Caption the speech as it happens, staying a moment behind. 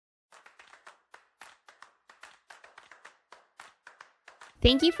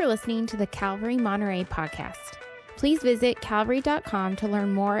Thank you for listening to the Calvary Monterey podcast. Please visit calvary.com to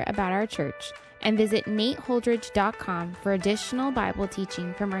learn more about our church and visit nateholdridge.com for additional Bible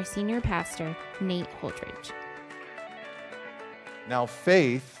teaching from our senior pastor, Nate Holdridge. Now,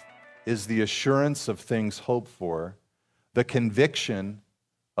 faith is the assurance of things hoped for, the conviction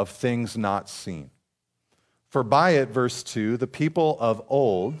of things not seen. For by it, verse 2, the people of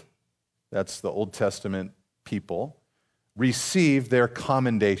old, that's the Old Testament people, received their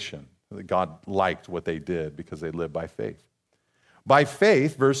commendation. God liked what they did because they lived by faith. By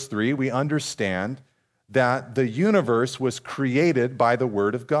faith, verse 3, we understand that the universe was created by the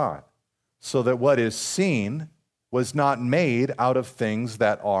Word of God, so that what is seen was not made out of things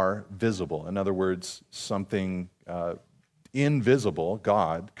that are visible. In other words, something invisible,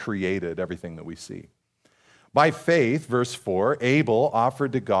 God created everything that we see. By faith, verse 4, Abel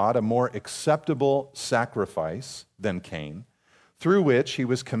offered to God a more acceptable sacrifice than Cain, through which he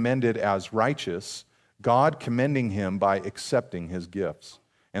was commended as righteous, God commending him by accepting his gifts.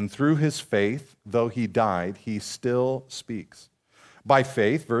 And through his faith, though he died, he still speaks. By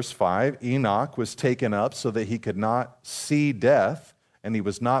faith, verse 5, Enoch was taken up so that he could not see death, and he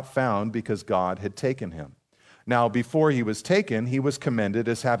was not found because God had taken him. Now, before he was taken, he was commended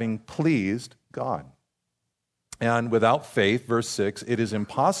as having pleased God. And without faith, verse 6, it is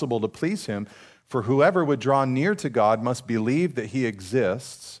impossible to please him, for whoever would draw near to God must believe that he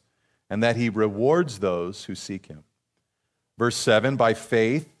exists and that he rewards those who seek him. Verse 7, by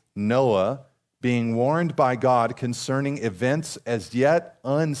faith, Noah, being warned by God concerning events as yet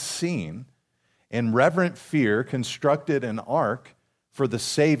unseen, in reverent fear constructed an ark for the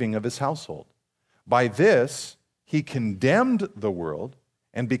saving of his household. By this, he condemned the world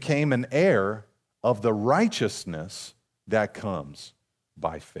and became an heir of the righteousness that comes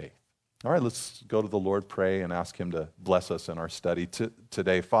by faith. All right, let's go to the Lord, pray, and ask him to bless us in our study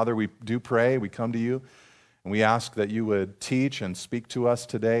today. Father, we do pray, we come to you, and we ask that you would teach and speak to us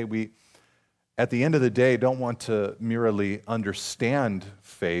today. We, at the end of the day, don't want to merely understand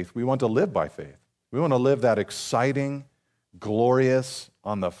faith. We want to live by faith. We want to live that exciting, glorious,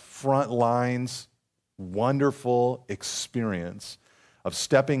 on the front lines, wonderful experience of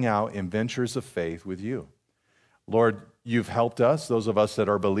stepping out in ventures of faith with you. Lord, you've helped us, those of us that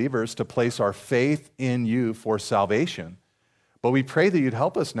are believers, to place our faith in you for salvation. But we pray that you'd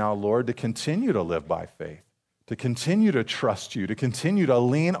help us now, Lord, to continue to live by faith, to continue to trust you, to continue to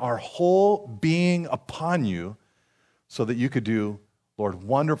lean our whole being upon you so that you could do, Lord,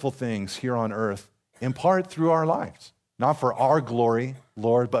 wonderful things here on earth, in part through our lives, not for our glory,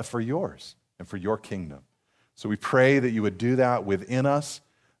 Lord, but for yours and for your kingdom. So we pray that you would do that within us,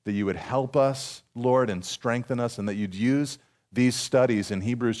 that you would help us, Lord, and strengthen us, and that you'd use these studies in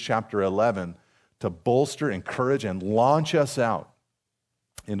Hebrews chapter 11 to bolster, encourage, and launch us out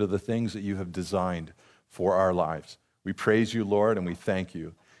into the things that you have designed for our lives. We praise you, Lord, and we thank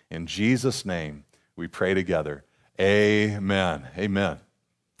you. In Jesus' name, we pray together. Amen. Amen.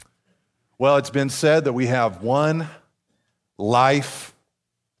 Well, it's been said that we have one life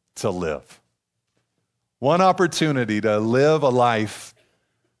to live. One opportunity to live a life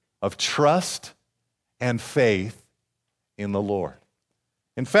of trust and faith in the Lord.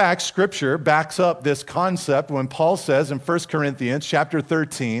 In fact, Scripture backs up this concept when Paul says in 1 Corinthians chapter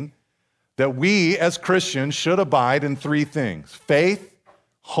 13 that we as Christians should abide in three things: faith,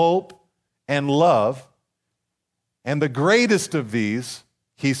 hope, and love. And the greatest of these,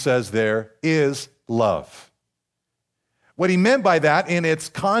 he says there, is love. What he meant by that in its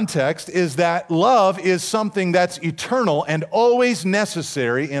context is that love is something that's eternal and always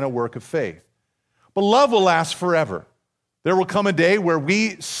necessary in a work of faith. But love will last forever. There will come a day where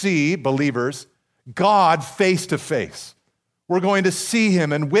we see, believers, God face to face. We're going to see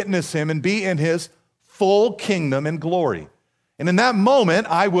him and witness him and be in his full kingdom and glory. And in that moment,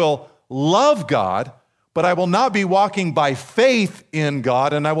 I will love God, but I will not be walking by faith in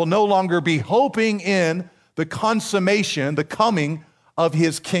God, and I will no longer be hoping in the consummation, the coming of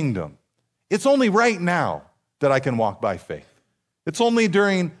his kingdom. It's only right now that I can walk by faith. It's only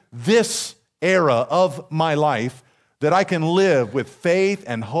during this era of my life that I can live with faith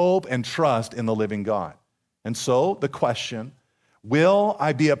and hope and trust in the living God. And so the question, will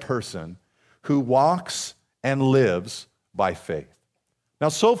I be a person who walks and lives by faith? Now,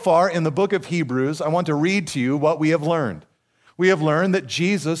 so far in the book of Hebrews, I want to read to you what we have learned. We have learned that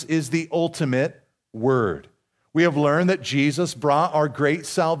Jesus is the ultimate Word. We have learned that Jesus brought our great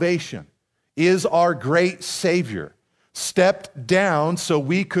salvation, is our great Savior, stepped down so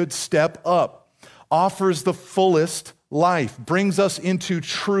we could step up, offers the fullest life, brings us into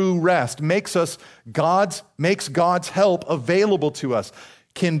true rest, makes God's help available to us,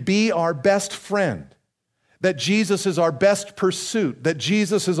 can be our best friend, that Jesus is our best pursuit, that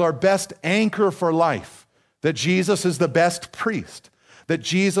Jesus is our best anchor for life, that Jesus is the best priest, that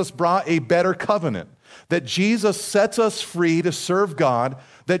Jesus brought a better covenant, that Jesus sets us free to serve God,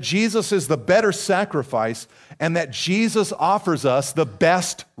 that Jesus is the better sacrifice, and that Jesus offers us the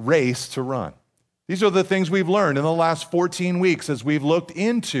best race to run. These are the things we've learned in the last 14 weeks as we've looked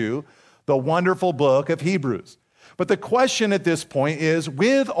into the wonderful book of Hebrews. But the question at this point is,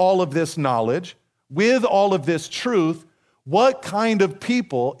 with all of this knowledge, with all of this truth, what kind of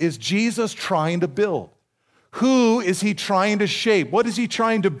people is Jesus trying to build? Who is he trying to shape? What is he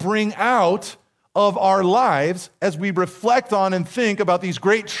trying to bring out of our lives as we reflect on and think about these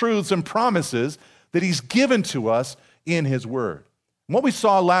great truths and promises that he's given to us in his word? And what we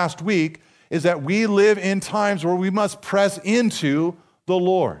saw last week is that we live in times where we must press into the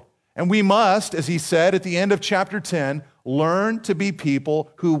Lord. And we must, as he said at the end of chapter 10, learn to be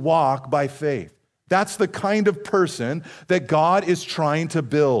people who walk by faith. That's the kind of person that God is trying to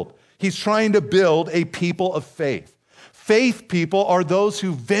build. He's trying to build a people of faith. Faith people are those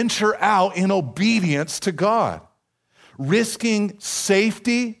who venture out in obedience to God, risking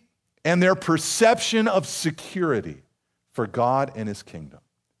safety and their perception of security for God and his kingdom.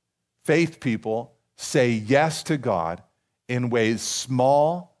 Faith people say yes to God in ways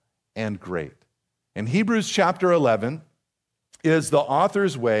small and great. And Hebrews chapter 11 is the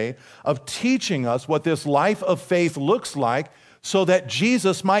author's way of teaching us what this life of faith looks like so that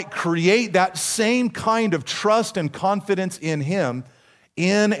Jesus might create that same kind of trust and confidence in him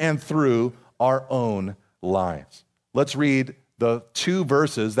in and through our own lives. Let's read the 2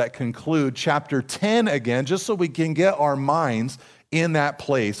 verses that conclude chapter 10 again, just so we can get our minds in that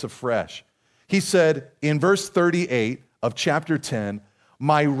place afresh. He said in verse 38 of chapter 10,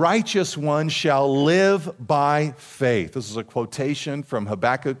 "My righteous one shall live by faith." This is a quotation from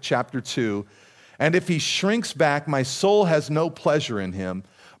Habakkuk chapter 2. "And if he shrinks back, my soul has no pleasure in him.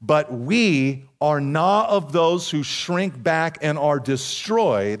 But we are not of those who shrink back and are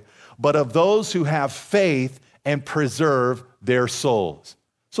destroyed, but of those who have faith and preserve their souls."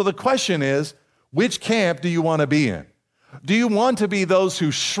 So the question is, which camp do you want to be in? Do you want to be those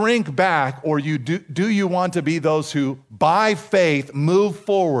who shrink back, or do you want to be those who, by faith, move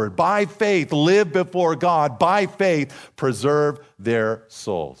forward, by faith, live before God, by faith, preserve their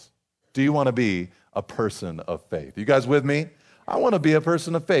souls? Do you want to be a person of faith? You guys with me? I want to be a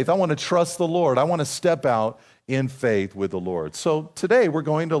person of faith. I want to trust the Lord. I want to step out in faith with the Lord. So today we're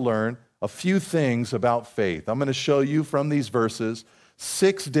going to learn a few things about faith. I'm going to show you from these verses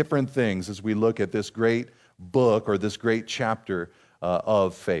 6 different things as we look at this great book or this great chapter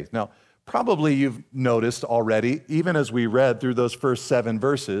of faith. Now, probably you've noticed already, even as we read through those first 7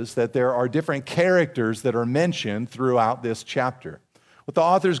 verses, that there are different characters that are mentioned throughout this chapter. What the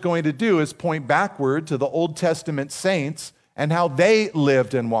author's going to do is point backward to the Old Testament saints and how they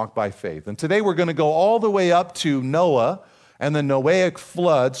lived and walked by faith. And today we're going to go all the way up to Noah and the Noahic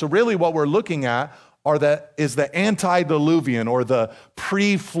flood. So really what we're looking at is the antediluvian or the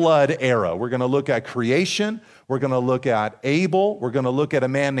pre-flood era. We're going to look at creation, we're going to look at Abel, we're going to look at a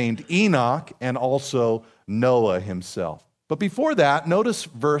man named Enoch, and also Noah himself. But before that, notice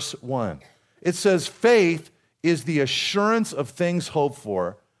verse 1. It says, "Faith is the assurance of things hoped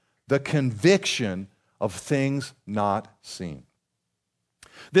for, the conviction of things not seen."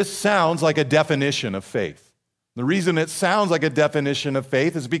 This sounds like a definition of faith. The reason it sounds like a definition of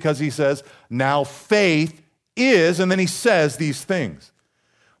faith is because he says, now faith is, and then he says these things.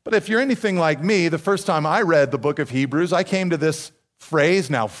 But if you're anything like me, the first time I read the book of Hebrews, I came to this phrase,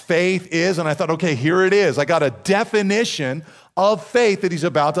 now faith is, and I thought, okay, here it is. I got a definition of faith that he's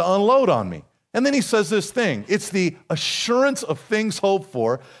about to unload on me. And then he says this thing, it's the assurance of things hoped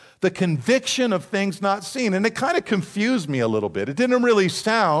for, the conviction of things not seen. And it kind of confused me a little bit. It didn't really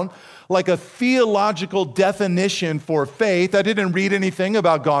sound like a theological definition for faith. I didn't read anything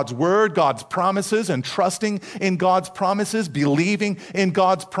about God's word, God's promises, and trusting in God's promises, believing in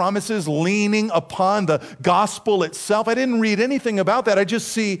God's promises, leaning upon the gospel itself. I didn't read anything about that. I just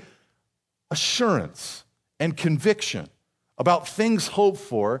see assurance and conviction about things hoped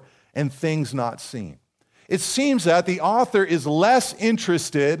for and things not seen. It seems that the author is less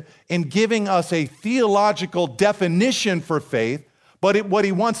interested in giving us a theological definition for faith, but what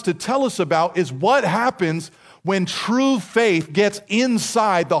he wants to tell us about is what happens when true faith gets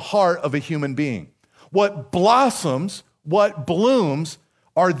inside the heart of a human being. What blossoms, what blooms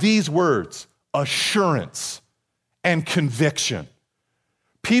are these words, assurance and conviction.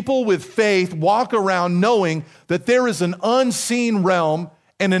 People with faith walk around knowing that there is an unseen realm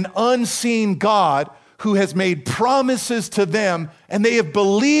and an unseen God who has made promises to them, and they have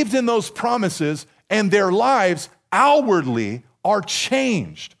believed in those promises, and their lives outwardly are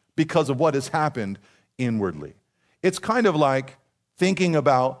changed because of what has happened inwardly. It's kind of like thinking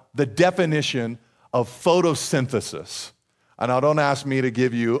about the definition of photosynthesis. And now don't ask me to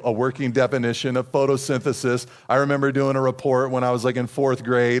give you a working definition of photosynthesis. I remember doing a report when I was like in 4th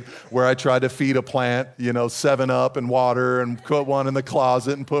grade where I tried to feed a plant, 7-Up and water and put one in the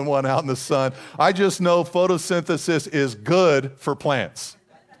closet and put one out in the sun. I just know photosynthesis is good for plants.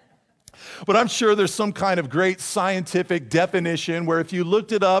 But I'm sure there's some kind of great scientific definition where if you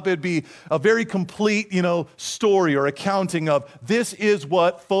looked it up, it'd be a very complete, story or accounting of this is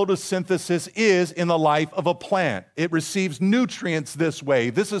what photosynthesis is in the life of a plant. It receives nutrients this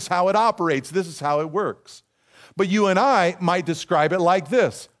way. This is how it operates. This is how it works. But you and I might describe it like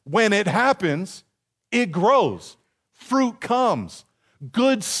this. When it happens, it grows. Fruit comes.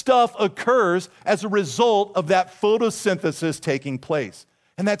 Good stuff occurs as a result of that photosynthesis taking place.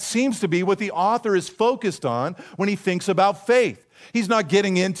 And that seems to be what the author is focused on when he thinks about faith. He's not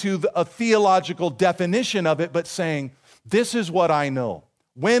getting into a theological definition of it, but saying, this is what I know.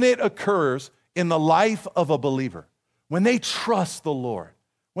 When it occurs in the life of a believer, when they trust the Lord,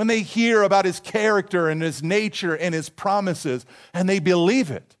 when they hear about his character and his nature and his promises, and they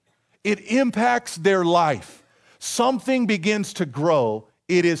believe it, it impacts their life. Something begins to grow.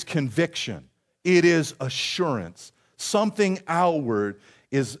 It is conviction. It is assurance. Something outward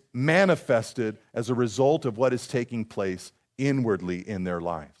is manifested as a result of what is taking place inwardly in their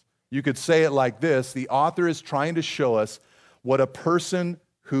lives. You could say it like this: the author is trying to show us what a person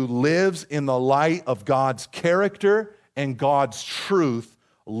who lives in the light of God's character and God's truth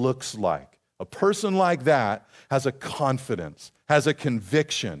looks like. A person like that has a confidence, has a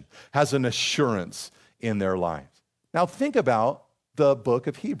conviction, has an assurance in their lives. Now think about the book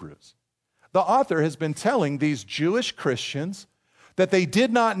of Hebrews. The author has been telling these Jewish Christians that they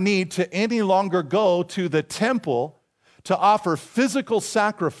did not need to any longer go to the temple to offer physical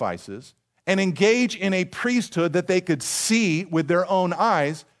sacrifices and engage in a priesthood that they could see with their own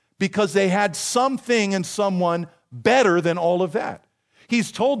eyes because they had something and someone better than all of that.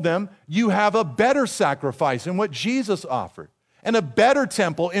 He's told them, you have a better sacrifice in what Jesus offered, and a better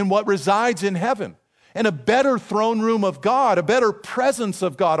temple in what resides in heaven, and a better throne room of God, a better presence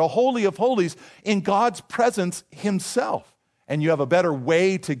of God, a holy of holies in God's presence himself. And you have a better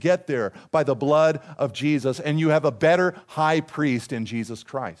way to get there by the blood of Jesus. And you have a better high priest in Jesus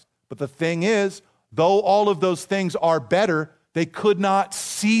Christ. But the thing is, though all of those things are better, they could not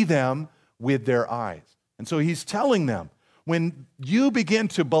see them with their eyes. And so he's telling them, when you begin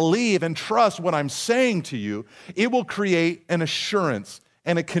to believe and trust what I'm saying to you, it will create an assurance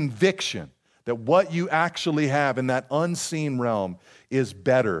and a conviction that what you actually have in that unseen realm is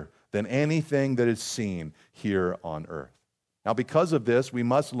better than anything that is seen here on earth. Now, because of this, we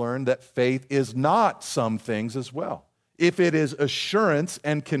must learn that faith is not some things as well. If it is assurance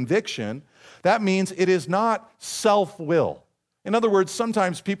and conviction, that means it is not self-will. In other words,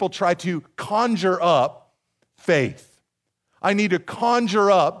 sometimes people try to conjure up faith. I need to conjure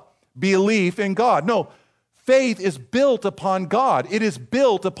up belief in God. No, faith is built upon God. It is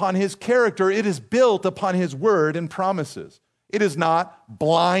built upon his character. It is built upon his word and promises. It is not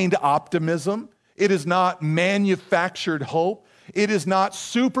blind optimism. It is not manufactured hope. It is not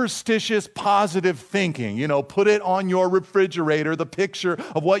superstitious positive thinking. Put it on your refrigerator, the picture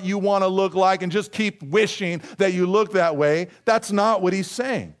of what you want to look like, and just keep wishing that you look that way. That's not what he's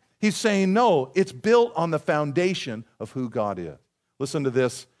saying. He's saying, no, it's built on the foundation of who God is. Listen to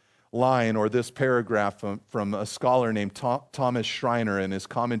this line or this paragraph from a scholar named Thomas Schreiner in his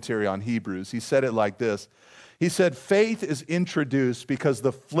commentary on Hebrews. He said it like this. He said, faith is introduced because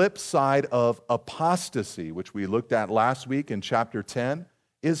the flip side of apostasy, which we looked at last week in chapter 10,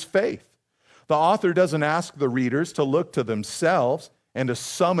 is faith. The author doesn't ask the readers to look to themselves and to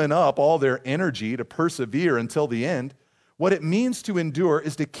summon up all their energy to persevere until the end. What it means to endure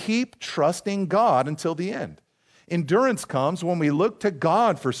is to keep trusting God until the end. Endurance comes when we look to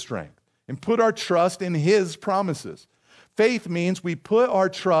God for strength and put our trust in his promises. Faith means we put our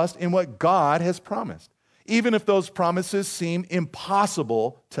trust in what God has promised, even if those promises seem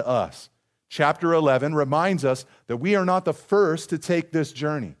impossible to us. Chapter 11 reminds us that we are not the first to take this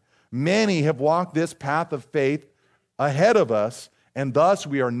journey. Many have walked this path of faith ahead of us, and thus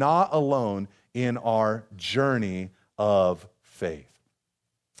we are not alone in our journey of faith.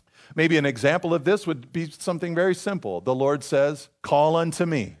 Maybe an example of this would be something very simple. The Lord says, call unto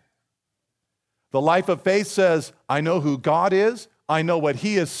me. The life of faith says, I know who God is, I know what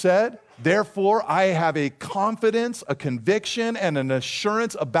he has said. Therefore, I have a confidence, a conviction, and an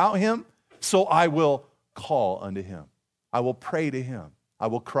assurance about him. So I will call unto him. I will pray to him. I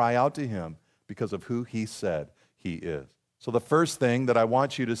will cry out to him because of who he said he is. So the first thing that I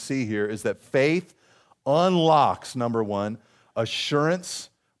want you to see here is that faith unlocks, number one, assurance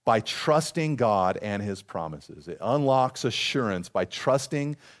by trusting God and his promises. It unlocks assurance by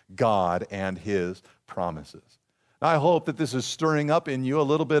trusting God and his promises. Now, I hope that this is stirring up in you a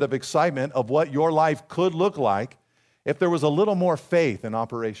little bit of excitement of what your life could look like if there was a little more faith in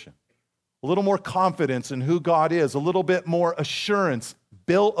operation, a little more confidence in who God is, a little bit more assurance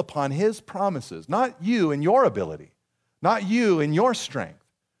built upon his promises, not you and your ability, not you and your strength,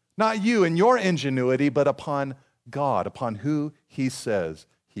 not you and your ingenuity, but upon God, upon who he says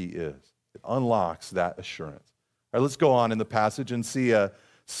he is. It unlocks that assurance. All right, let's go on in the passage and see a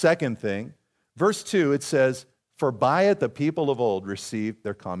second thing. Verse 2, it says, "For by it the people of old received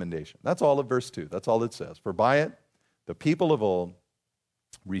their commendation." That's all of verse 2. That's all it says. For by it the people of old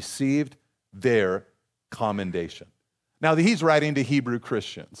received their commendation. Now, he's writing to Hebrew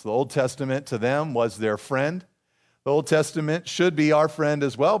Christians. The Old Testament to them was their friend. The Old Testament should be our friend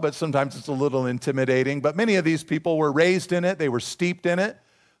as well, but sometimes it's a little intimidating. But many of these people were raised in it. They were steeped in it.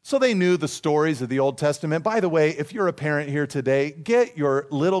 So they knew the stories of the Old Testament. By the way, if you're a parent here today, get your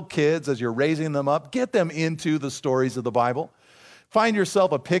little kids, as you're raising them up, get them into the stories of the Bible. Find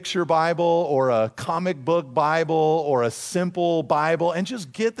yourself a picture Bible or a comic book Bible or a simple Bible and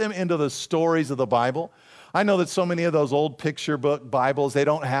just get them into the stories of the Bible. I know that so many of those old picture book Bibles, they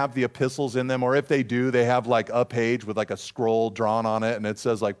don't have the epistles in them, or if they do, they have like a page with like a scroll drawn on it, and it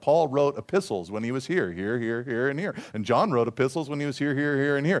says like, Paul wrote epistles when he was here, and here. And John wrote epistles when he was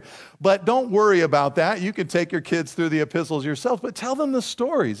here, and here. But don't worry about that. You can take your kids through the epistles yourself, but tell them the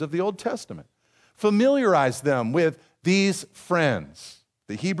stories of the Old Testament. Familiarize them with these friends.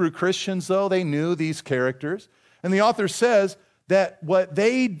 The Hebrew Christians, though, they knew these characters. And the author says that what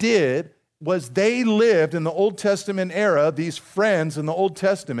they did was they lived in the Old Testament era, these friends in the Old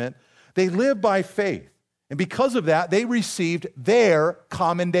Testament, they lived by faith. And because of that, they received their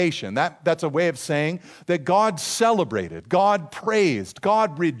commendation. That's a way of saying that God celebrated, God praised,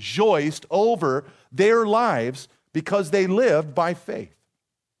 God rejoiced over their lives because they lived by faith.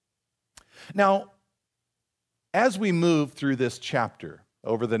 Now, as we move through this chapter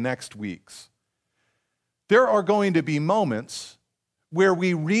over the next weeks, there are going to be moments where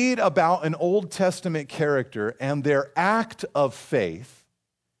we read about an Old Testament character and their act of faith,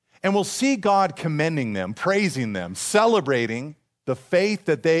 and we'll see God commending them, praising them, celebrating the faith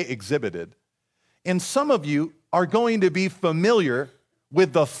that they exhibited. And some of you are going to be familiar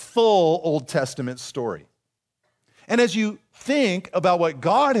with the full Old Testament story. And as you think about what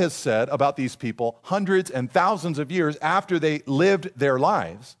God has said about these people hundreds and thousands of years after they lived their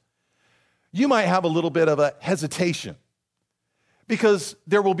lives, you might have a little bit of a hesitation. Because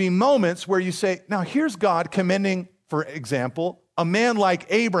there will be moments where you say, now here's God commending, for example, a man like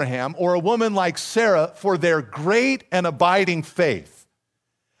Abraham or a woman like Sarah for their great and abiding faith.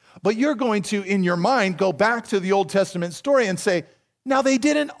 But you're going to, in your mind, go back to the Old Testament story and say, now they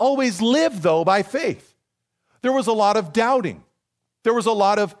didn't always live, though, by faith. There was a lot of doubting. There was a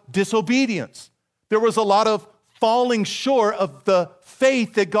lot of disobedience. There was a lot of falling short of the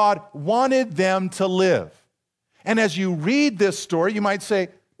faith that God wanted them to live. And as you read this story, you might say,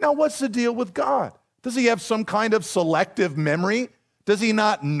 now what's the deal with God? Does he have some kind of selective memory? Does he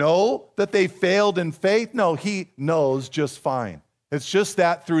not know that they failed in faith? No, he knows just fine. It's just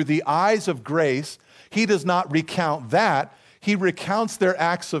that through the eyes of grace, he does not recount that. He recounts their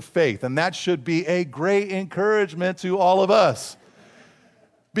acts of faith. And that should be a great encouragement to all of us.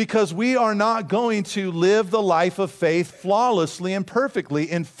 Because we are not going to live the life of faith flawlessly and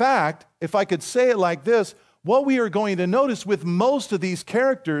perfectly. In fact, if I could say it like this, what we are going to notice with most of these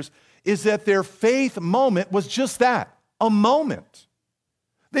characters is that their faith moment was just that, a moment.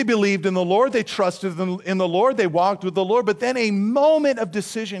 They believed in the Lord, they trusted in the Lord, they walked with the Lord, but then a moment of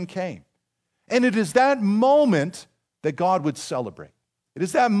decision came. And it is that moment that God would celebrate. It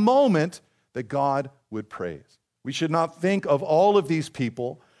is that moment that God would praise. We should not think of all of these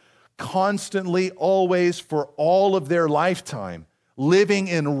people constantly, always, for all of their lifetime, living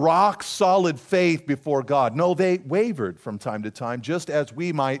in rock-solid faith before God. No, they wavered from time to time, just as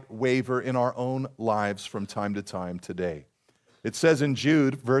we might waver in our own lives from time to time today. It says in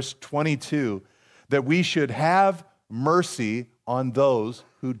Jude, verse 22, that we should have mercy on those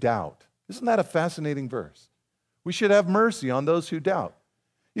who doubt. Isn't that a fascinating verse? We should have mercy on those who doubt.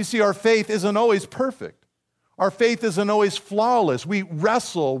 You see, our faith isn't always perfect. Our faith isn't always flawless. We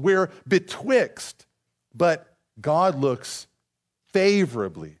wrestle, we're betwixt, but God looks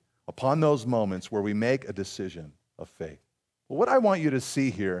favorably upon those moments where we make a decision of faith. But what I want you to see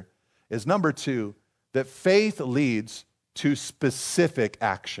here is, number two, that faith leads to specific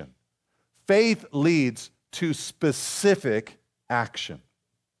action. Faith leads to specific action.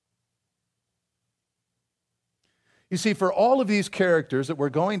 You see, for all of these characters that we're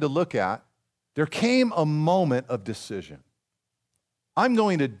going to look at, there came a moment of decision. I'm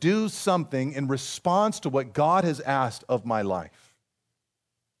going to do something in response to what God has asked of my life.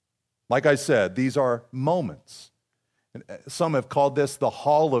 Like I said, these are moments. Some have called this the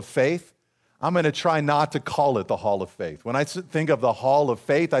Hall of Faith. I'm going to try not to call it the Hall of Faith. When I think of the Hall of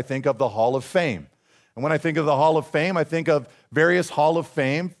Faith, I think of the Hall of Fame. And when I think of the Hall of Fame, I think of various Hall of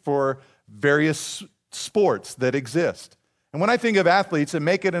Fame for various sports that exist. And when I think of athletes that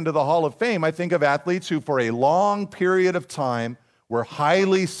make it into the Hall of Fame, I think of athletes who for a long period of time were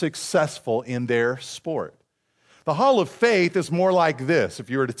highly successful in their sport. The Hall of Faith is more like this. If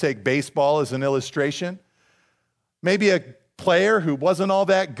you were to take baseball as an illustration, maybe a player who wasn't all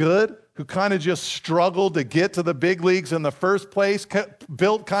that good, who kind of just struggled to get to the big leagues in the first place,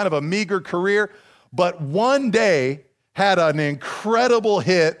 built kind of a meager career, but one day had an incredible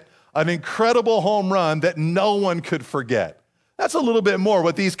hit, an incredible home run that no one could forget. That's a little bit more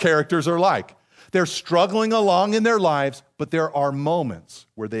what these characters are like. They're struggling along in their lives, but there are moments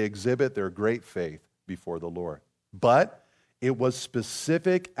where they exhibit their great faith before the Lord. But it was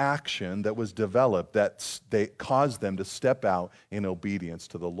specific action that was developed that they caused them to step out in obedience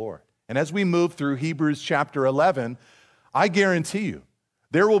to the Lord. And as we move through Hebrews chapter 11, I guarantee you,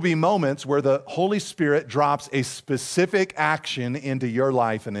 there will be moments where the Holy Spirit drops a specific action into your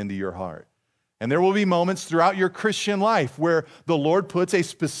life and into your heart. And there will be moments throughout your Christian life where the Lord puts a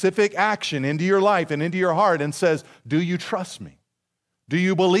specific action into your life and into your heart and says, do you trust me? Do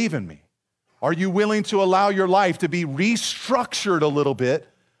you believe in me? Are you willing to allow your life to be restructured a little bit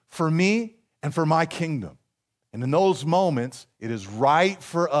for me and for my kingdom? And in those moments, it is right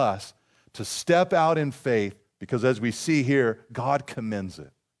for us to step out in faith, because as we see here, God commends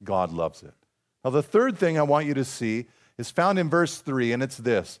it. God loves it. Now, the third thing I want you to see is found in verse 3, and it's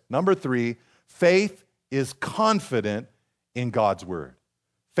this. Number 3, faith is confident in God's word.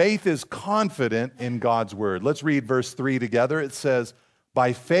 Faith is confident in God's word. Let's read verse 3 together. It says,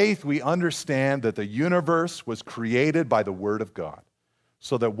 by faith we understand that the universe was created by the word of God,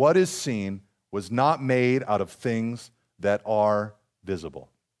 so that what is seen was not made out of things that are visible.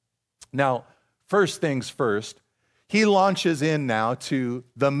 Now, first things first, he launches in now to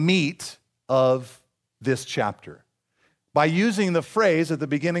the meat of this chapter by using the phrase at the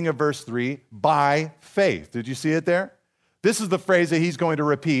beginning of verse 3, by faith. Did you see it there? This is the phrase that he's going to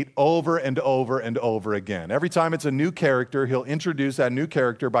repeat over and over and over again. Every time it's a new character, he'll introduce that new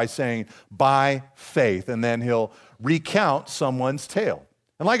character by saying, by faith, and then he'll recount someone's tale.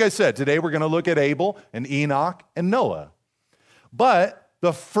 And like I said, today we're going to look at Abel and Enoch and Noah. But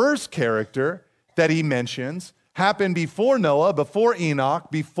the first character that he mentions happened before Noah, before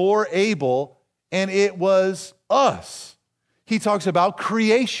Enoch, before Abel, and it was us. He talks about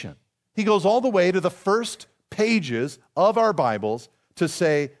creation. He goes all the way to the first pages of our Bibles to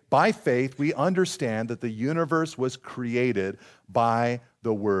say, by faith, we understand that the universe was created by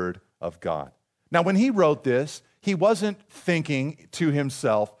the Word of God. Now, when he wrote this, he wasn't thinking to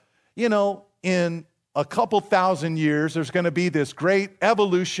himself, in a couple thousand years, there's going to be this great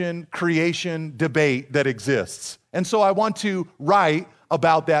evolution, creation debate that exists. And so I want to write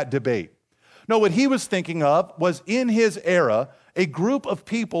about that debate. No, what he was thinking of was, in his era, a group of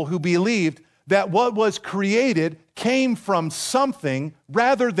people who believed that what was created came from something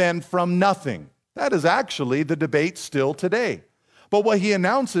rather than from nothing. That is actually the debate still today. But what he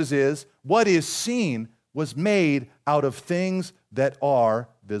announces is, what is seen was made out of things that are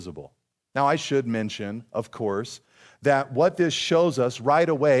visible. Now, I should mention, of course, that what this shows us right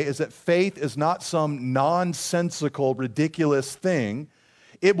away is that faith is not some nonsensical, ridiculous thing.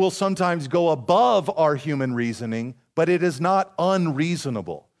 It will sometimes go above our human reasoning, but it is not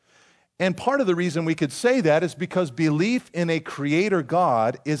unreasonable. And part of the reason we could say that is because belief in a creator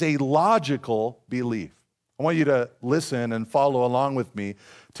God is a logical belief. I want you to listen and follow along with me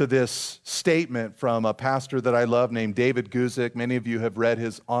to this statement from a pastor that I love named David Guzik. Many of you have read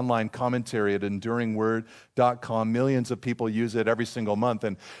his online commentary at enduringword.com. Millions of people use it every single month.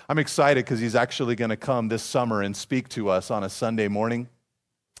 And I'm excited because he's actually going to come this summer and speak to us on a Sunday morning.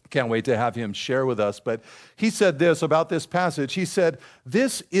 Can't wait to have him share with us. But he said this about this passage. He said,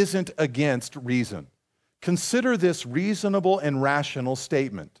 this isn't against reason. Consider this reasonable and rational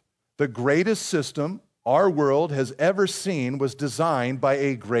statement. The greatest system our world has ever seen was designed by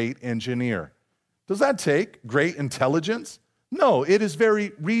a great engineer. Does that take great intelligence? No, it is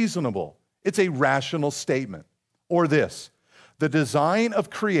very reasonable. It's a rational statement. Or this, the design of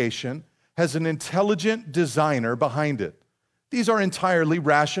creation has an intelligent designer behind it. These are entirely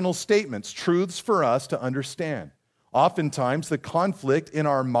rational statements, truths for us to understand. Oftentimes, the conflict in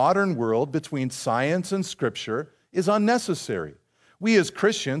our modern world between science and Scripture is unnecessary. We as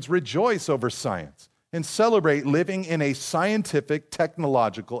Christians rejoice over science and celebrate living in a scientific,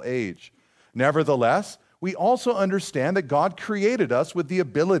 technological age. Nevertheless, we also understand that God created us with the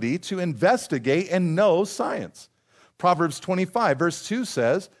ability to investigate and know science. Proverbs 25, verse 2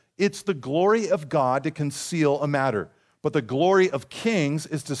 says, "It's the glory of God to conceal a matter, but the glory of kings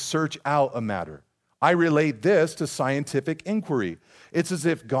is to search out a matter." I relate this to scientific inquiry. It's as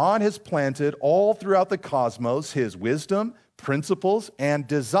if God has planted all throughout the cosmos his wisdom, principles, and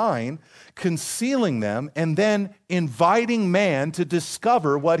design, concealing them and then inviting man to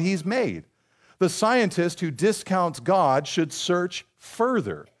discover what he's made. The scientist who discounts God should search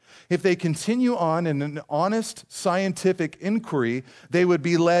further. If they continue on in an honest scientific inquiry, they would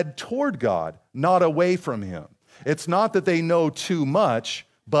be led toward God, not away from him. It's not that they know too much,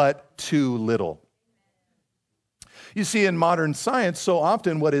 but too little. You see, in modern science, so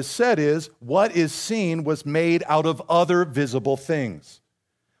often what is said is, what is seen was made out of other visible things.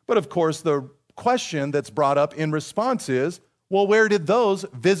 But of course, the question that's brought up in response is, well, where did those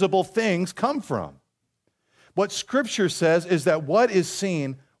visible things come from? What Scripture says is that what is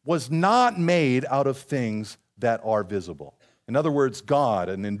seen was not made out of things that are visible. In other words, God,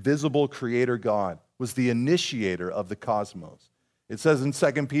 an invisible creator God, was the initiator of the cosmos. It says in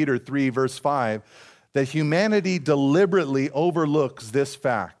 2 Peter 3, verse 5, that humanity deliberately overlooks this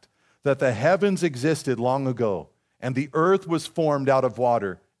fact, that the heavens existed long ago, and the earth was formed out of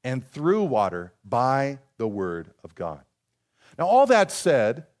water and through water by the word of God. Now, all that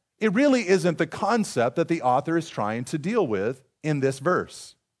said, it really isn't the concept that the author is trying to deal with in this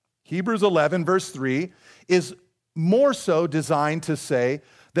verse. Hebrews 11, verse 3, is more so designed to say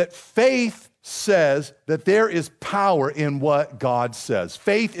that faith says that there is power in what God says.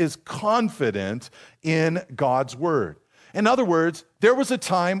 Faith is confident in God's word. In other words, there was a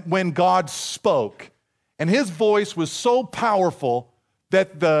time when God spoke, and his voice was so powerful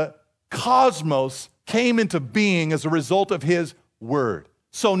that the cosmos came into being as a result of his word.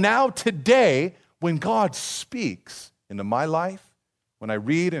 So now today, when God speaks into my life, when I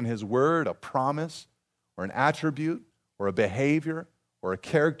read in his word a promise or an attribute or a behavior or a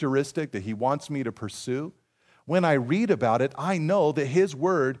characteristic that he wants me to pursue, when I read about it, I know that his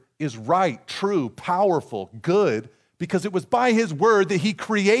word is right, true, powerful, good, because it was by his word that he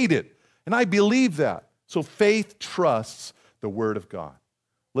created. And I believe that. So faith trusts the word of God.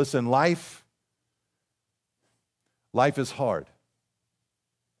 Listen, life is hard.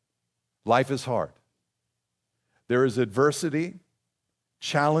 Life is hard. There is adversity,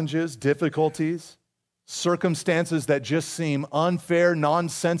 challenges, difficulties, circumstances that just seem unfair,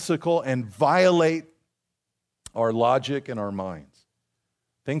 nonsensical, and violate our logic and our minds.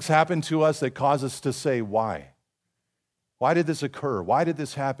 Things happen to us that cause us to say, why? Why did this occur? Why did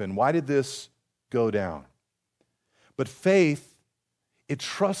this happen? Why did this go down? But faith, it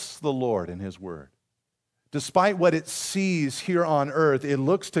trusts the Lord and his word. Despite what it sees here on earth, it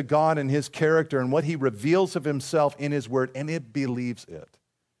looks to God and his character and what he reveals of himself in his word, and it believes it.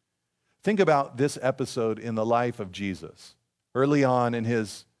 Think about this episode in the life of Jesus. Early on in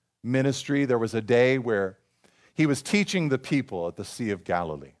his ministry, there was a day where he was teaching the people at the Sea of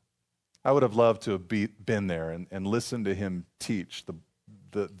Galilee. I would have loved to have been there and listened to him teach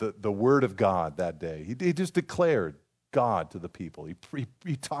the word of God that day. He just declared God to the people.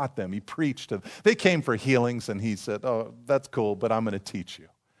 He taught them. He preached to them. They came for healings, and he said, "Oh, that's cool, but I'm going to teach you."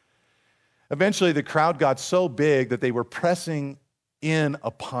 Eventually, the crowd got so big that they were pressing in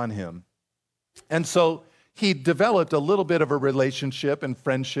upon him. And so he developed a little bit of a relationship and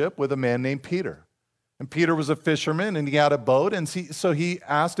friendship with a man named Peter. And Peter was a fisherman, and he had a boat, and so he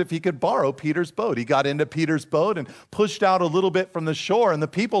asked if he could borrow Peter's boat. He got into Peter's boat and pushed out a little bit from the shore, and the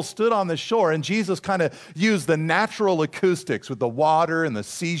people stood on the shore, and Jesus kind of used the natural acoustics with the water and the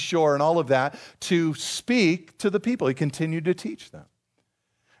seashore and all of that to speak to the people. He continued to teach them.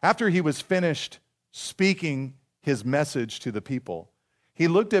 After he was finished speaking his message to the people, he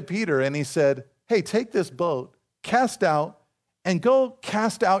looked at Peter and he said, "Hey, take this boat, cast out, and go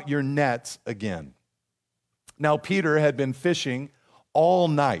cast out your nets again." Now, Peter had been fishing all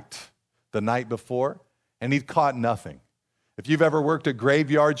night the night before, and he'd caught nothing. If you've ever worked a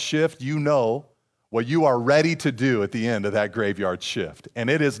graveyard shift, you know what you are ready to do at the end of that graveyard shift.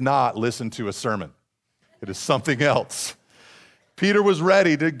 And it is not listen to a sermon. It is something else. Peter was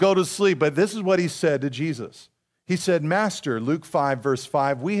ready to go to sleep, but this is what he said to Jesus. He said, Master, Luke 5, verse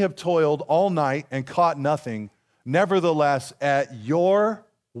 5, we have toiled all night and caught nothing. Nevertheless, at your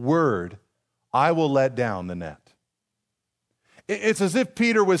word, I will let down the net. It's as if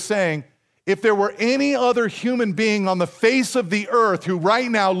Peter was saying, if there were any other human being on the face of the earth who right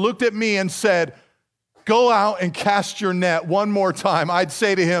now looked at me and said, go out and cast your net one more time, I'd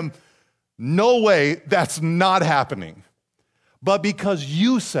say to him, no way, that's not happening. But because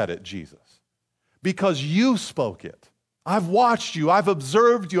you said it, Jesus, because you spoke it, I've watched you, I've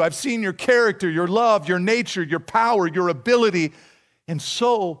observed you, I've seen your character, your love, your nature, your power, your ability. And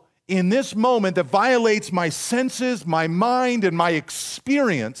so, in this moment that violates my senses, my mind, and my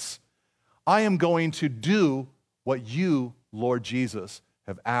experience, I am going to do what you, Lord Jesus,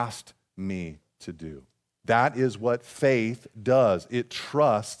 have asked me to do. That is what faith does. It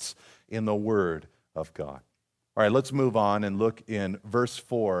trusts in the Word of God. All right, let's move on and look in verse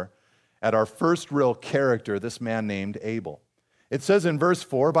 4 at our first real character, this man named Abel. It says in verse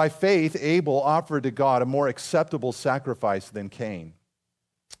 4, by faith Abel offered to God a more acceptable sacrifice than Cain,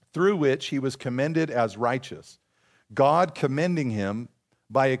 through which he was commended as righteous, God commending him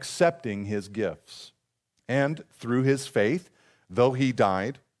by accepting his gifts. And through his faith, though he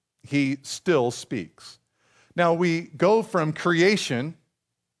died, he still speaks. Now we go from creation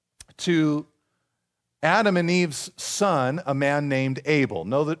to Adam and Eve's son, a man named Abel.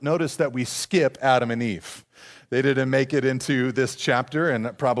 Notice that we skip Adam and Eve. They didn't make it into this chapter,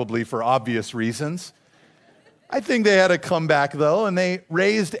 and probably for obvious reasons. I think they had to come back, though, and they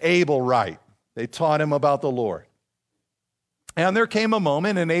raised Abel right. They taught him about the Lord. And there came a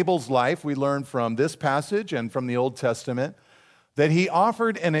moment in Abel's life, we learn from this passage and from the Old Testament, that he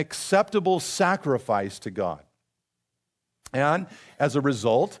offered an acceptable sacrifice to God. And as a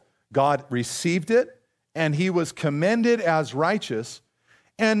result, God received it, and he was commended as righteous.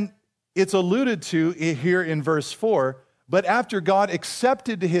 And it's alluded to here in verse 4, but after God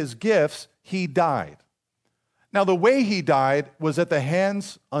accepted his gifts, he died. Now, the way he died was at the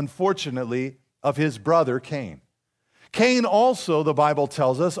hands, unfortunately, of his brother Cain. Cain also, the Bible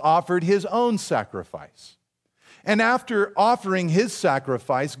tells us, offered his own sacrifice. And after offering his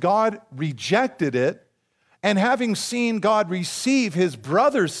sacrifice, God rejected it. And having seen God receive his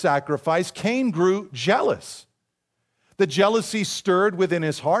brother's sacrifice, Cain grew jealous. The jealousy stirred within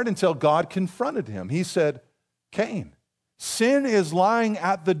his heart until God confronted him. He said, Cain, sin is lying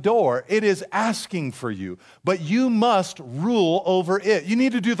at the door. It is asking for you, but you must rule over it. You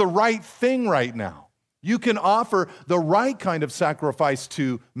need to do the right thing right now. You can offer the right kind of sacrifice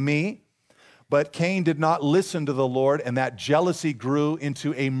to me. But Cain did not listen to the Lord, and that jealousy grew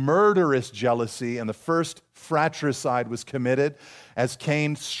into a murderous jealousy, and the first fratricide was committed as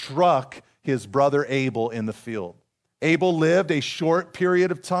Cain struck his brother Abel in the field. Abel lived a short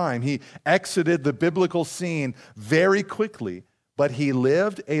period of time. He exited the biblical scene very quickly, but he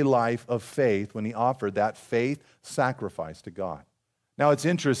lived a life of faith when he offered that faith sacrifice to God. Now, it's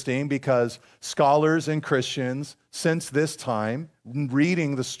interesting because scholars and Christians since this time,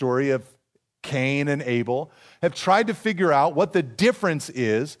 reading the story of Cain and Abel, have tried to figure out what the difference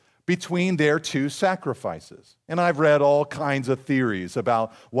is between their two sacrifices. And I've read all kinds of theories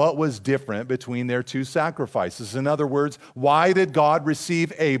about what was different between their two sacrifices. In other words, why did God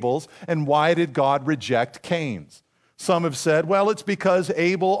receive Abel's and why did God reject Cain's? Some have said, well, it's because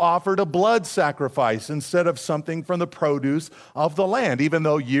Abel offered a blood sacrifice instead of something from the produce of the land, even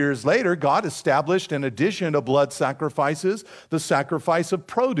though years later God established, in addition to blood sacrifices, the sacrifice of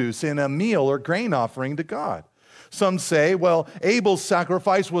produce in a meal or grain offering to God. Some say, well, Abel's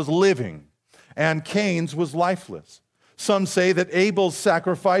sacrifice was living and Cain's was lifeless. Some say that Abel's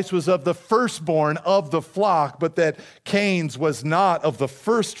sacrifice was of the firstborn of the flock, but that Cain's was not of the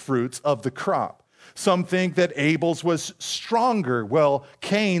first fruits of the crop. Some think that Abel's was stronger, while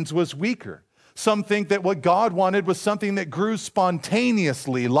Cain's was weaker. Some think that what God wanted was something that grew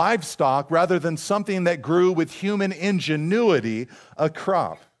spontaneously, livestock, rather than something that grew with human ingenuity, a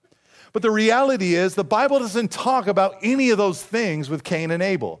crop. But the reality is, the Bible doesn't talk about any of those things with Cain and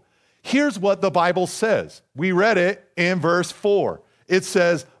Abel. Here's what the Bible says. We read it in verse 4. It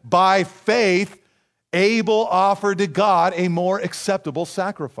says, by faith, Abel offered to God a more acceptable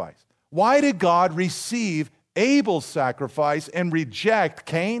sacrifice. Why did God receive Abel's sacrifice and reject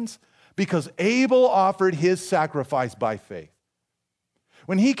Cain's? Because Abel offered his sacrifice by faith.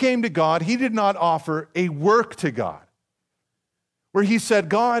 When he came to God, he did not offer a work to God, where he said,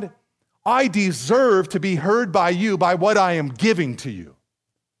 God, I deserve to be heard by you by what I am giving to you.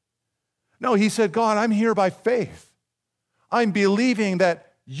 No, he said, God, I'm here by faith. I'm believing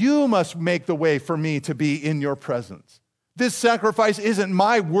that you must make the way for me to be in your presence. This sacrifice isn't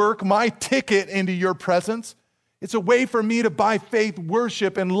my work, my ticket into your presence. It's a way for me to, by faith,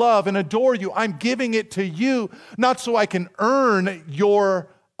 worship and love and adore you. I'm giving it to you, not so I can earn your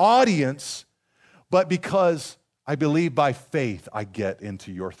audience, but because I believe by faith I get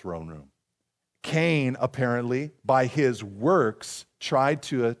into your throne room. Cain, apparently, by his works, tried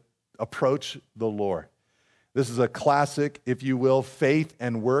to approach the Lord. This is a classic, if you will, faith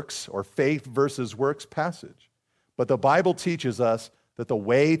and works, or faith versus works passage. But the Bible teaches us that the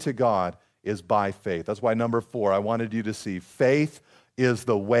way to God is by faith. That's why number 4, I wanted you to see faith is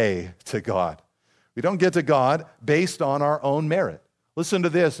the way to God. We don't get to God based on our own merit. Listen to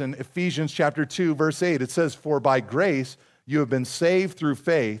this in Ephesians chapter 2, verse 8. It says, "For by grace you have been saved through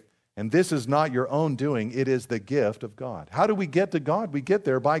faith, and this is not your own doing, it is the gift of God." How do we get to God? We get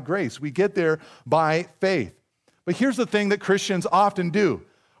there by grace. We get there by faith. But here's the thing that Christians often do.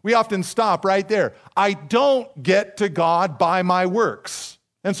 We often stop right there. I don't get to God by my works.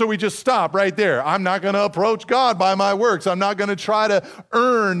 And so we just stop right there. I'm not going to approach God by my works. I'm not going to try to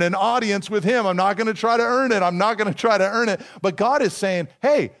earn an audience with him. I'm not going to try to earn it. I'm not going to try to earn it. But God is saying,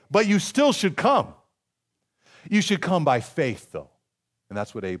 hey, but you still should come. You should come by faith, though. And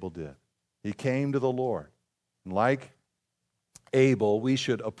that's what Abel did. He came to the Lord. And like Abel, we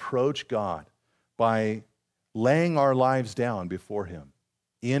should approach God by laying our lives down before him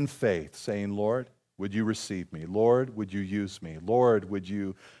in faith, saying, Lord, would you receive me? Lord, would you use me? Lord, would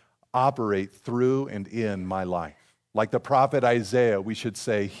you operate through and in my life? Like the prophet Isaiah, we should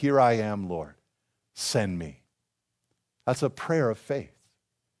say, here I am, Lord, send me. That's a prayer of faith.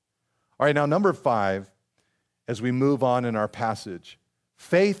 All right, now number 5, as we move on in our passage,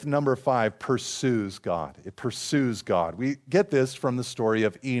 faith, number 5, pursues God. It pursues God. We get this from the story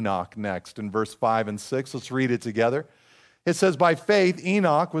of Enoch next in verse 5 and 6. Let's read it together. It says, by faith,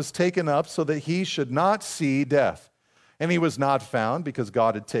 Enoch was taken up so that he should not see death. And he was not found because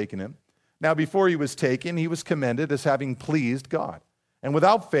God had taken him. Now, before he was taken, he was commended as having pleased God. And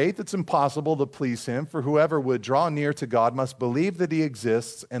without faith, it's impossible to please him, for whoever would draw near to God must believe that he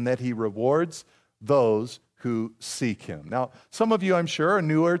exists and that he rewards those who seek him. Now, some of you, I'm sure, are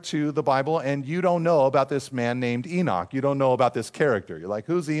newer to the Bible, and you don't know about this man named Enoch. You don't know about this character. You're like,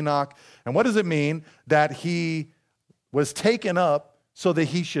 who's Enoch? And what does it mean that he was taken up so that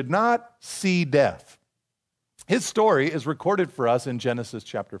he should not see death? His story is recorded for us in Genesis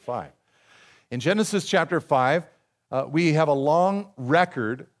chapter 5. In Genesis chapter 5, we have a long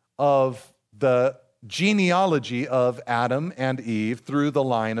record of the genealogy of Adam and Eve through the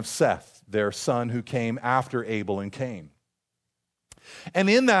line of Seth, their son who came after Abel and Cain. And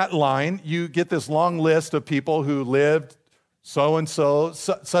in that line, you get this long list of people who lived so-and-so,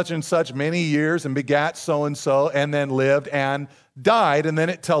 such and such many years and begat so-and-so and then lived and died. And then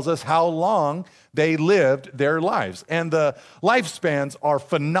it tells us how long they lived their lives. And the lifespans are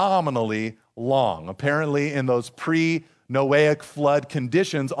phenomenally long. Apparently, in those pre-Noahic flood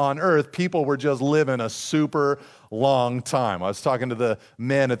conditions on earth, people were just living a super long time. I was talking to the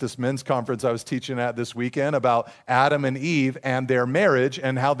men at this men's conference I was teaching at this weekend about Adam and Eve and their marriage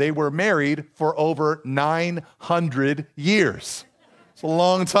and how they were married for over 900 years. It's a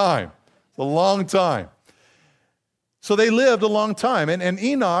long time. It's a long time. So they lived a long time. And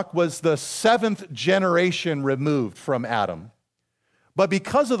Enoch was the 7th generation removed from Adam. But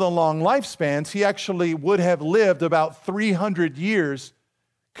because of the long lifespans, he actually would have lived about 300 years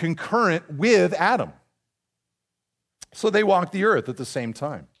concurrent with Adam. So they walked the earth at the same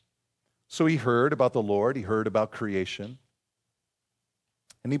time. So he heard about the Lord, he heard about creation,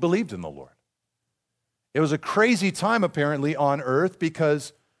 and he believed in the Lord. It was a crazy time, apparently, on earth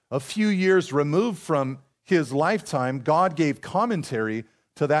because a few years removed from his lifetime, God gave commentary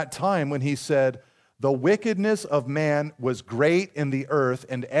to that time when he said, the wickedness of man was great in the earth,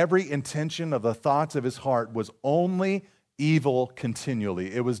 and every intention of the thoughts of his heart was only evil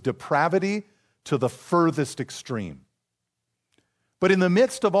continually. It was depravity to the furthest extreme. But in the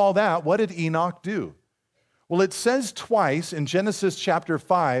midst of all that, what did Enoch do? Well, it says twice in Genesis chapter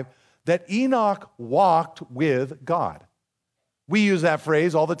 5 that Enoch walked with God. We use that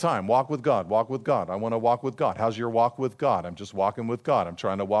phrase all the time, walk with God, walk with God. I want to walk with God. How's your walk with God? I'm just walking with God. I'm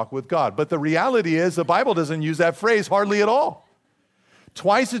trying to walk with God. But the reality is the Bible doesn't use that phrase hardly at all.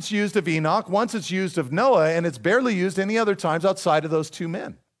 Twice it's used of Enoch, once it's used of Noah, and it's barely used any other times outside of those two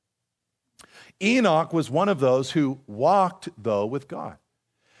men. Enoch was one of those who walked, though, with God.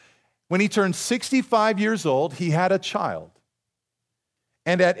 When he turned 65 years old, he had a child.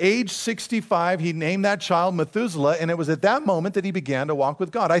 And at age 65, he named that child Methuselah, and it was at that moment that he began to walk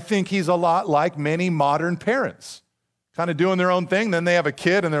with God. I think he's a lot like many modern parents, kind of doing their own thing. Then they have a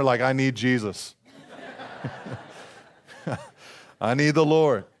kid, and they're like, I need Jesus. I need the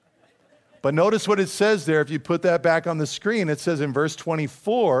Lord. But notice what it says there. If you put that back on the screen, it says in verse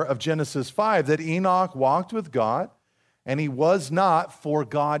 24 of Genesis 5 that Enoch walked with God, and he was not, for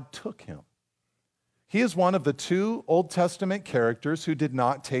God took him. He is one of the two Old Testament characters who did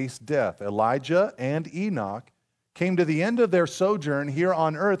not taste death. Elijah and Enoch came to the end of their sojourn here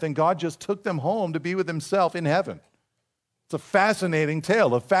on earth, and God just took them home to be with himself in heaven. It's a fascinating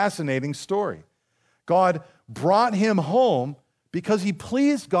tale, a fascinating story. God brought him home because he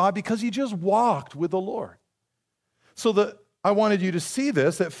pleased God, because he just walked with the Lord. So I wanted you to see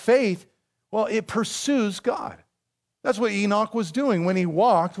this, that faith, well, it pursues God. That's what Enoch was doing when he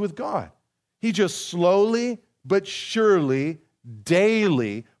walked with God. He just slowly but surely,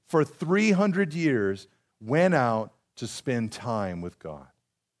 daily, for 300 years, went out to spend time with God.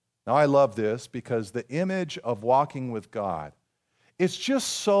 Now, I love this because the image of walking with God, it's just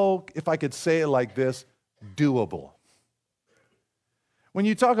so, if I could say it like this, doable. When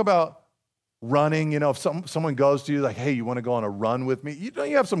you talk about running, if someone goes to you like, hey, you want to go on a run with me?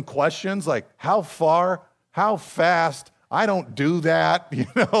 You have some questions like how far, how fast? I don't do that,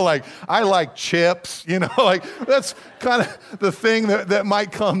 like I like chips, like that's kind of the thing that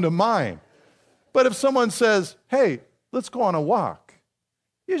might come to mind. But if someone says, hey, let's go on a walk,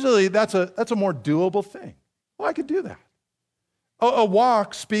 usually that's a more doable thing. Well, I could do that. A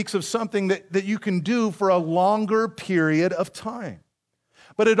walk speaks of something that you can do for a longer period of time.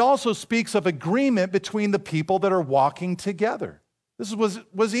 But it also speaks of agreement between the people that are walking together. This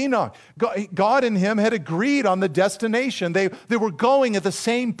was Enoch. God and him had agreed on the destination. They were going at the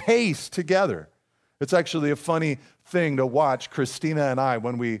same pace together. It's actually a funny thing to watch Christina and I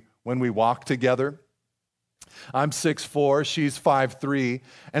when we walk together. I'm 6'4", she's 5'3",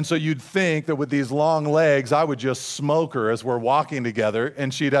 and so you'd think that with these long legs, I would just smoke her as we're walking together,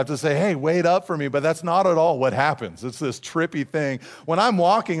 and she'd have to say, hey, wait up for me, but that's not at all what happens. It's this trippy thing. When I'm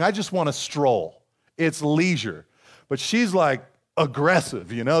walking, I just want to stroll. It's leisure. But she's like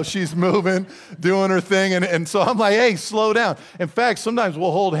aggressive, she's moving, doing her thing, and so I'm like, hey, slow down. In fact, sometimes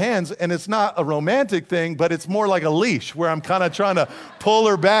we'll hold hands, and it's not a romantic thing, but it's more like a leash where I'm kind of trying to pull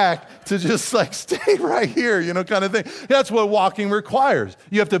her back to just like stay right here, kind of thing. That's what walking requires.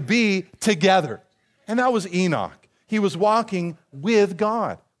 You have to be together. And that was Enoch. He was walking with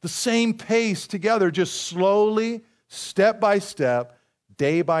God, the same pace together, just slowly, step by step,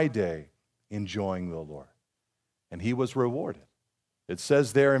 day by day, enjoying the Lord. And he was rewarded. It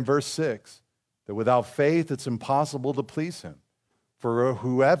says there in verse 6 that without faith it's impossible to please him. For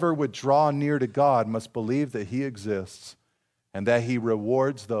whoever would draw near to God must believe that he exists and that he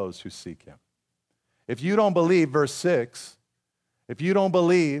rewards those who seek him. If you don't believe, verse 6, if you don't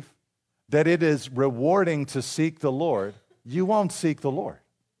believe that it is rewarding to seek the Lord, you won't seek the Lord.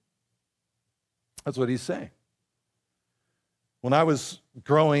 That's what he's saying. When I was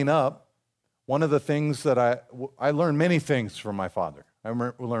growing up, one of the things that I learned many things from my father. I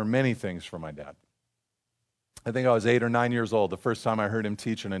learned many things from my dad. I think I was 8 or 9 years old the first time I heard him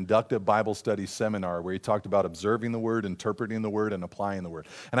teach an inductive Bible study seminar where he talked about observing the Word, interpreting the Word, and applying the Word.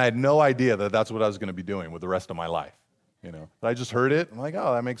 And I had no idea that that's what I was going to be doing with the rest of my life. But I just heard it. I'm like,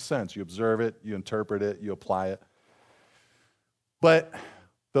 oh, that makes sense. You observe it, you interpret it, you apply it. But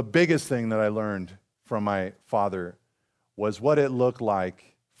the biggest thing that I learned from my father was what it looked like,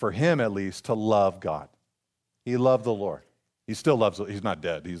 for him at least, to love God. He loved the Lord. He still loves, he's not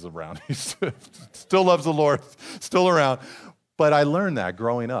dead, he's around. He still loves the Lord, still around. But I learned that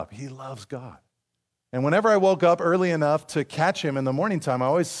growing up. He loves God. And whenever I woke up early enough to catch him in the morning time, I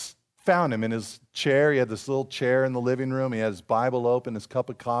always found him in his chair. He had this little chair in the living room. He had his Bible open, his cup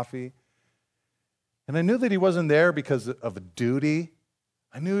of coffee. And I knew that he wasn't there because of a duty.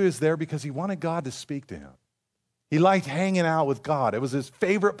 I knew he was there because he wanted God to speak to him. He liked hanging out with God. It was his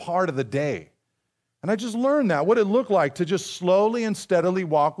favorite part of the day. And I just learned that, what it looked like to just slowly and steadily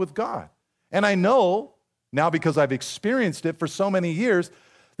walk with God. And I know, now because I've experienced it for so many years,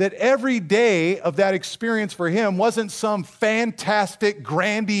 that every day of that experience for him wasn't some fantastic,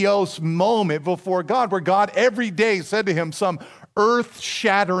 grandiose moment before God, where God every day said to him some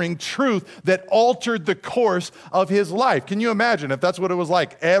earth-shattering truth that altered the course of his life. Can you imagine if that's what it was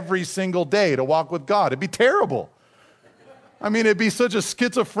like every single day to walk with God? It'd be terrible. I mean, it'd be such a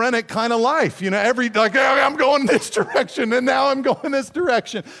schizophrenic kind of life. I'm going this direction, and now I'm going this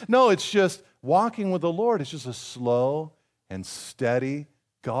direction. No, it's just walking with the Lord. It's just a slow and steady,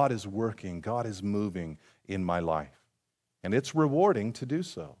 God is working, God is moving in my life. And it's rewarding to do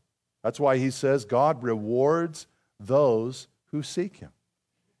so. That's why he says God rewards those who seek him.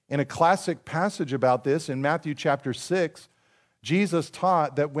 In a classic passage about this, in Matthew chapter 6, Jesus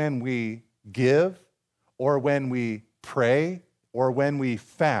taught that when we give or when we pray or when we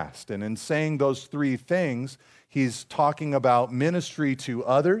fast. And in saying those three things, he's talking about ministry to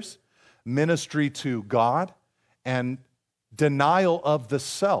others, ministry to God, and denial of the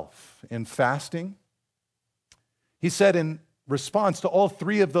self in fasting. He said in response to all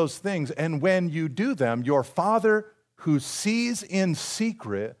three of those things, and when you do them, your Father who sees in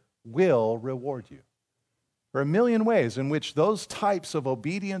secret will reward you. There are a million ways in which those types of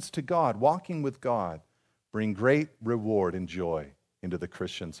obedience to God, walking with God, bring great reward and joy into the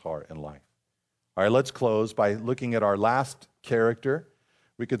Christian's heart and life. All right, let's close by looking at our last character.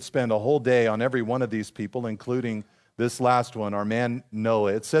 We could spend a whole day on every one of these people, including this last one, our man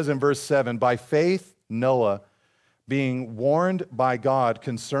Noah. It says in verse 7, by faith, Noah, being warned by God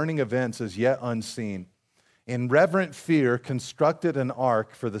concerning events as yet unseen, in reverent fear constructed an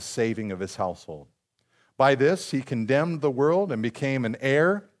ark for the saving of his household. By this, he condemned the world and became an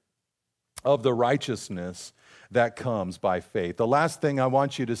heir of the righteousness that comes by faith. The last thing I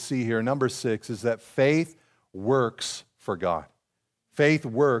want you to see here, number 6, is that faith works for God. Faith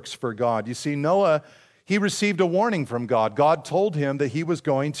works for God. You see, Noah, he received a warning from God. God told him that he was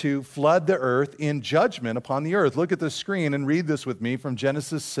going to flood the earth in judgment upon the earth. Look at the screen and read this with me from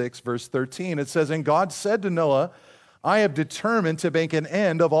Genesis 6, verse 13. It says, and God said to Noah, I have determined to make an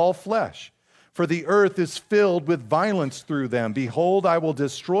end of all flesh, for the earth is filled with violence through them. Behold, I will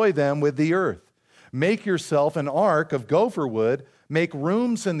destroy them with the earth. Make yourself an ark of gopher wood, make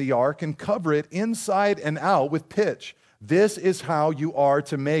rooms in the ark, and cover it inside and out with pitch. This is how you are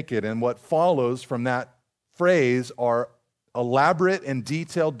to make it. And what follows from that phrase are elaborate and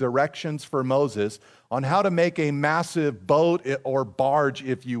detailed directions for Moses on how to make a massive boat or barge,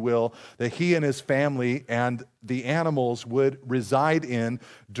 if you will, that he and his family and the animals would reside in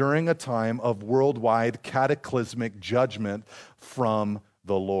during a time of worldwide cataclysmic judgment from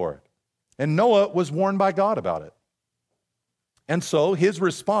the Lord. And Noah was warned by God about it. And so his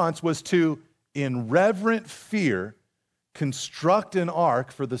response was to, in reverent fear, construct an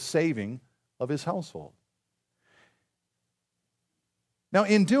ark for the saving of his household. Now,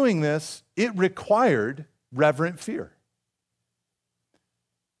 in doing this, it required reverent fear.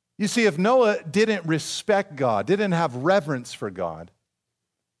 You see, if Noah didn't respect God, didn't have reverence for God,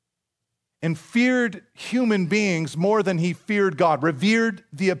 and feared human beings more than he feared God, revered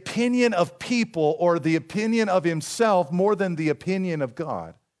the opinion of people or the opinion of himself more than the opinion of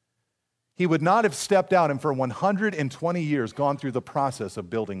God, he would not have stepped out and for 120 years gone through the process of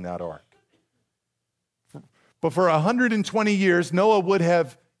building that ark. But for 120 years, Noah would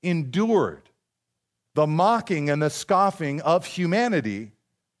have endured the mocking and the scoffing of humanity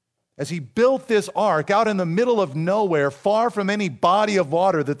as he built this ark out in the middle of nowhere, far from any body of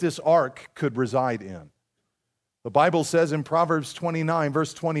water that this ark could reside in. The Bible says in Proverbs 29,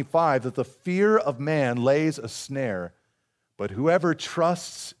 verse 25, that the fear of man lays a snare, but whoever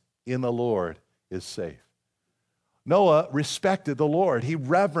trusts in the Lord is safe. Noah respected the Lord. He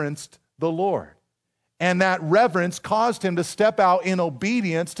reverenced the Lord. And that reverence caused him to step out in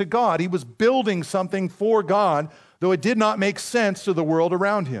obedience to God. He was building something for God, though it did not make sense to the world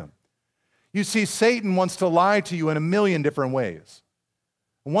around him. You see, Satan wants to lie to you in a million different ways.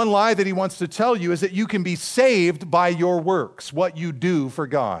 One lie that he wants to tell you is that you can be saved by your works, what you do for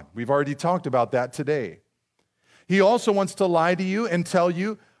God. We've already talked about that today. He also wants to lie to you and tell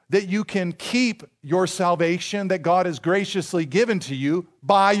you that you can keep your salvation that God has graciously given to you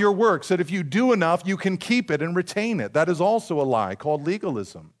by your works, that if you do enough, you can keep it and retain it. That is also a lie called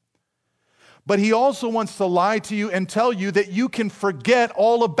legalism. But he also wants to lie to you and tell you that you can forget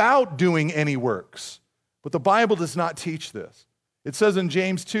all about doing any works. But the Bible does not teach this. It says in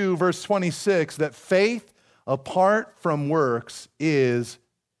James 2, verse 26, that faith apart from works is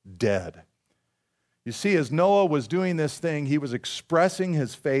dead. You see, as Noah was doing this thing, he was expressing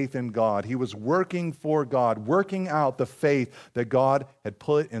his faith in God. He was working for God, working out the faith that God had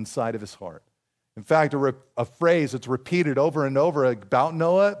put inside of his heart. In fact, a phrase that's repeated over and over about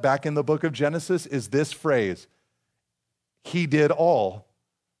Noah back in the book of Genesis is this phrase: he did all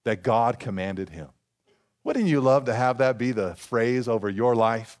that God commanded him. Wouldn't you love to have that be the phrase over your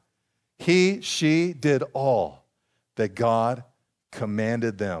life? She did all that God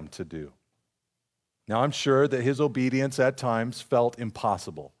commanded them to do. Now, I'm sure that his obedience at times felt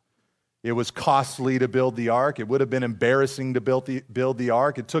impossible. It was costly to build the ark. It would have been embarrassing to build the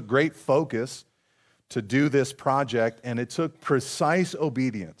ark. It took great focus to do this project, and it took precise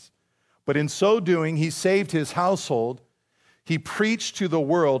obedience. But in so doing, he saved his household, he preached to the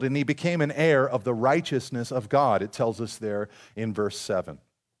world, and he became an heir of the righteousness of God, it tells us there in verse 7.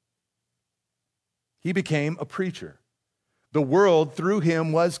 He became a preacher. The world through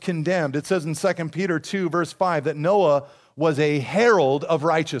him was condemned. It says in 2 Peter 2, verse 5, that Noah was a herald of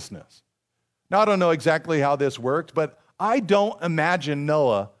righteousness. Now, I don't know exactly how this worked, but I don't imagine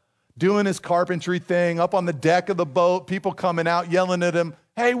Noah doing his carpentry thing up on the deck of the boat, people coming out yelling at him,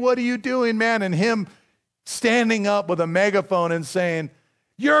 "Hey, what are you doing, man?" And him standing up with a megaphone and saying,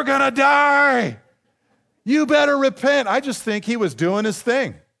 "You're going to die. You better repent." I just think he was doing his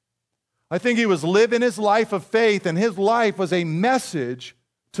thing. I think he was living his life of faith, and his life was a message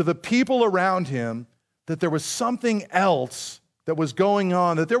to the people around him that there was something else that was going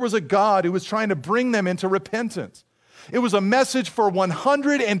on, that there was a God who was trying to bring them into repentance. It was a message for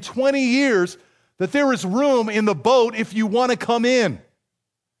 120 years that there is room in the boat if you want to come in.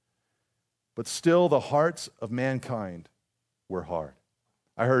 But still, the hearts of mankind were hard.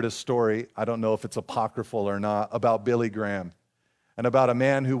 I heard a story, I don't know if it's apocryphal or not, about Billy Graham and about a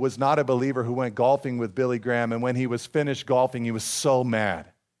man who was not a believer who went golfing with Billy Graham, and when he was finished golfing, he was so mad.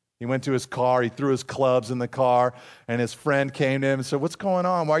 He went to his car, he threw his clubs in the car, and his friend came to him and said, "What's going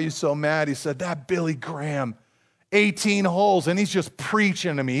on? Why are you so mad?" He said, "That Billy Graham, 18 holes, and he's just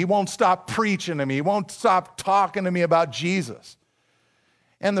preaching to me. He won't stop preaching to me. He won't stop talking to me about Jesus."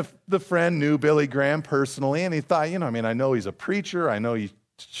 And the friend knew Billy Graham personally, and he thought, I know he's a preacher. I know he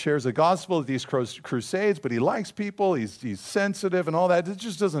shares the gospel at these crusades, but he likes people. He's sensitive and all that. It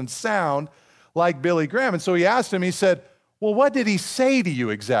just doesn't sound like Billy Graham. And so he asked him, he said, "Well, what did he say to you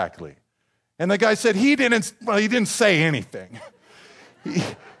exactly?" And the guy said, he didn't say anything.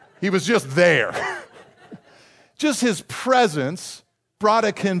 He was just there. Just his presence brought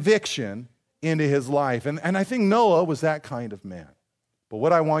a conviction into his life. And I think Noah was that kind of man. But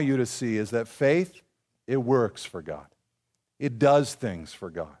what I want you to see is that faith, it works for God. It does things for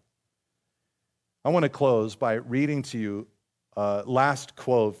God. I want to close by reading to you a last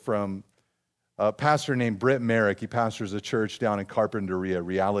quote from a pastor named Britt Merrick. He pastors a church down in Carpinteria,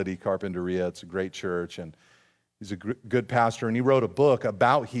 Reality Carpinteria. It's a great church, and he's a good pastor. And he wrote a book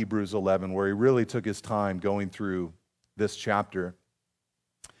about Hebrews 11 where he really took his time going through this chapter.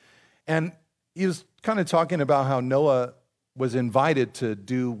 And he was kind of talking about how Noah was invited to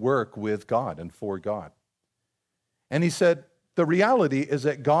do work with God and for God. And he said, the reality is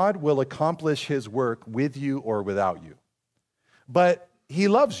that God will accomplish his work with you or without you. But he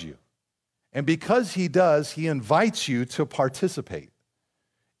loves you. And because he does, he invites you to participate.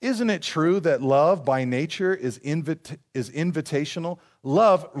 Isn't it true that love by nature is invitational?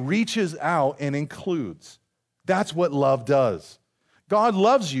 Love reaches out and includes. That's what love does. God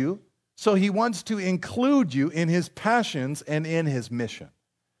loves you, so he wants to include you in his passions and in his mission.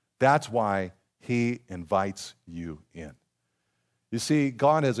 That's why he invites you in. You see,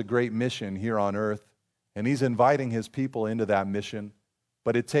 God has a great mission here on earth, and he's inviting his people into that mission,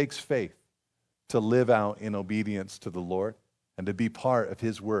 but it takes faith to live out in obedience to the Lord and to be part of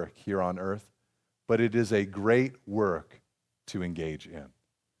his work here on earth. But it is a great work to engage in.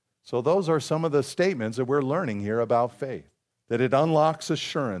 So those are some of the statements that we're learning here about faith. That it unlocks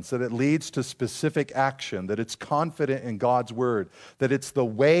assurance, that it leads to specific action, that it's confident in God's word, that it's the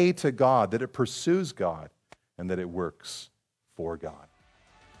way to God, that it pursues God, and that it works for God.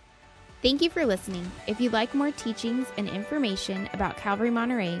 Thank you for listening. If you'd like more teachings and information about Calvary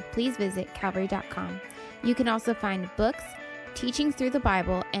Monterey, please visit calvary.com. You can also find books, teachings through the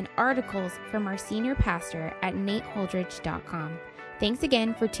Bible, and articles from our senior pastor at nateholdridge.com. Thanks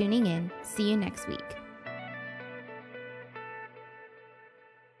again for tuning in. See you next week.